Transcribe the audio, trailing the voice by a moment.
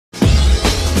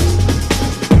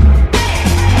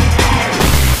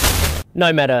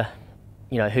no matter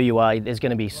who you are, there's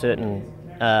going to be certain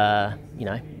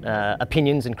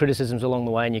opinions and criticisms along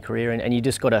the way in your career, and you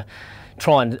just got to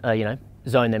try and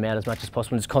zone them out as much as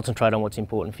possible and just concentrate on what's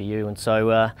important for you. And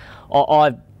so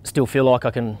I still feel like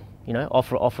I can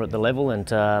offer at the level,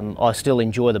 and I still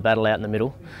enjoy the battle out in the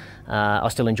middle. I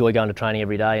still enjoy going to training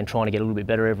every day and trying to get a little bit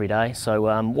better every day.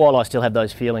 So while I still have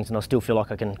those feelings and I still feel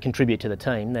like I can contribute to the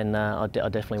team, then I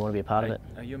definitely want to be a part of it.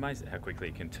 Are you amazed at how quickly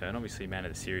it can turn? Obviously, man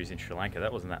of the series in Sri Lanka,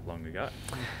 that wasn't that long ago.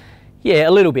 Yeah,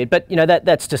 a little bit, but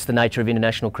that's just the nature of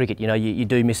international cricket. You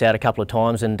do miss out a couple of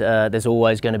times, and there's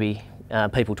always going to be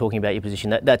people talking about your position.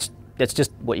 That's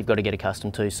just what you've got to get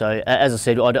accustomed to. So as I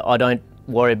said, I don't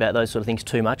worry about those sort of things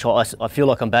too much. I feel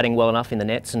like I'm batting well enough in the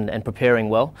nets and preparing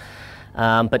well.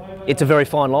 But it's a very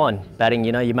fine line, batting.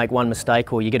 You make one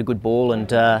mistake or you get a good ball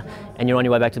and you're on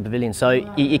your way back to the pavilion. So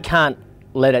you can't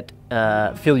let it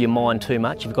fill your mind too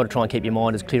much. You've got to try and keep your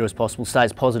mind as clear as possible, stay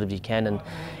as positive as you can, and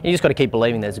you just got to keep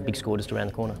believing there's a big score just around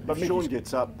the corner. But if Sean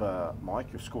gets up, Mike,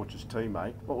 your Scorchers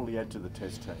teammate, what will he add to the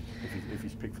Test team if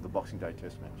he's picked for the Boxing Day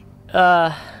Test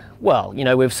match? Well,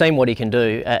 we've seen what he can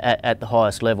do at the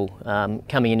highest level.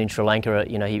 Coming in Sri Lanka,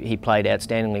 he played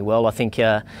outstandingly well. I think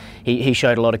he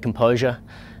showed a lot of composure,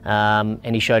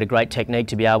 and he showed a great technique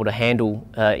to be able to handle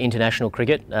international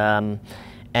cricket.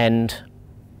 And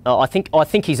I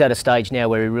think he's at a stage now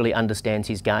where he really understands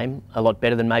his game a lot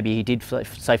better than maybe he did,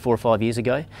 say, 4 or 5 years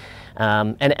ago.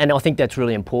 And I think that's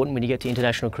really important when you get to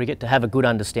international cricket, to have a good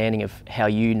understanding of how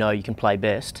you can play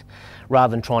best,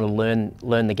 rather than trying to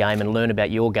learn the game and learn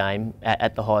about your game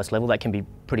at the highest level. That can be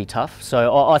pretty tough.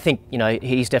 So I think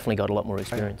he's definitely got a lot more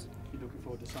experience. You looking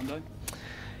forward to Sunday?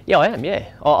 Yeah, I am. Yeah,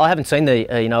 I haven't seen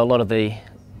a lot of the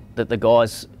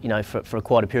guys for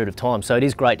quite a period of time. So it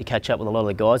is great to catch up with a lot of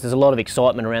the guys. There's a lot of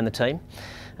excitement around the team.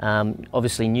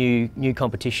 Obviously, new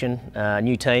competition,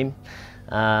 new team.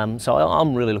 So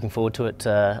I'm really looking forward to it.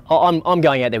 I'm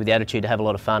going out there with the attitude to have a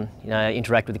lot of fun,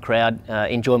 interact with the crowd,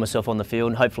 enjoy myself on the field,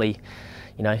 and hopefully,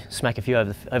 smack a few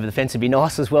over the fence would be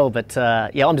nice as well. But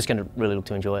yeah, I'm just going to really look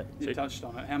to enjoy it. You touched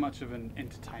on it. How much of an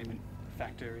entertainment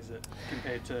factor is it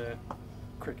compared to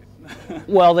cricket?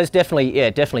 Well, there's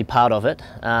definitely part of it.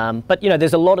 But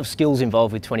there's a lot of skills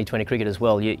involved with 2020 cricket as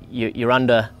well. You're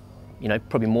under,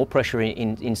 probably more pressure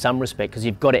in some respect, because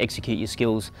you've got to execute your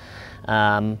skills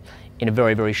in a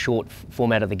very, very short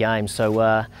format of the game.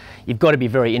 So you've got to be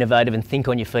very innovative and think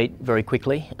on your feet very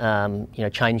quickly.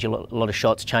 Change a lot of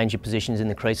shots, change your positions in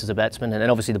the crease as a batsman, and then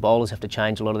obviously the bowlers have to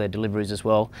change a lot of their deliveries as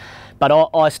well. But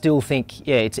I still think,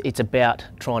 it's about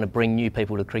trying to bring new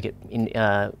people to cricket,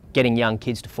 getting young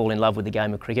kids to fall in love with the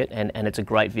game of cricket, and it's a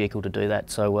great vehicle to do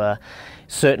that. So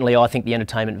certainly I think the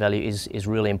entertainment value is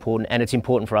really important, and it's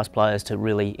important for us players to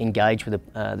really engage with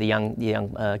the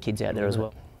young kids out there as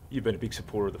well. You've been a big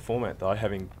supporter of the format, though,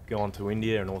 having gone to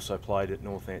India and also played at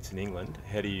Northants in England.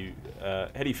 How do you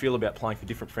feel about playing for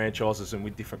different franchises and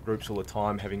with different groups all the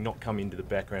time, having not come into the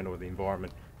background or the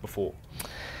environment before?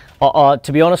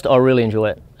 To be honest, I really enjoy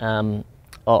it.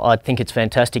 I think it's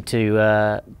fantastic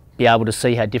to be able to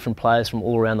see how different players from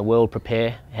all around the world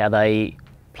prepare, how they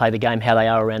play the game, how they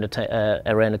are around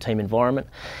a team environment.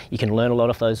 You can learn a lot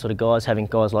of those sort of guys. Having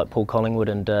guys like Paul Collingwood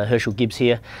and Herschel Gibbs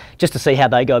here, just to see how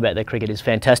they go about their cricket is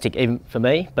fantastic, even for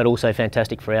me, but also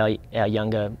fantastic for our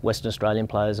younger Western Australian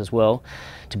players as well,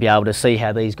 to be able to see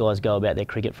how these guys go about their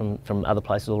cricket from other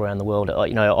places all around the world.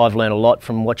 I've learned a lot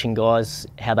from watching guys,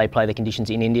 how they play the conditions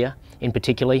in India, in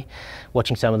particularly,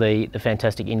 watching some of the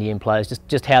fantastic Indian players,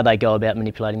 just how they go about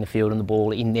manipulating the field and the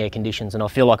ball in their conditions, and I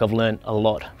feel like I've learned a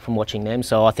lot from watching them.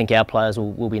 So I think our players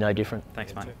will be no different.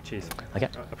 Thanks, mate. Cheers. Okay.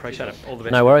 Appreciate it. All the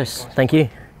best. No worries. Thank you.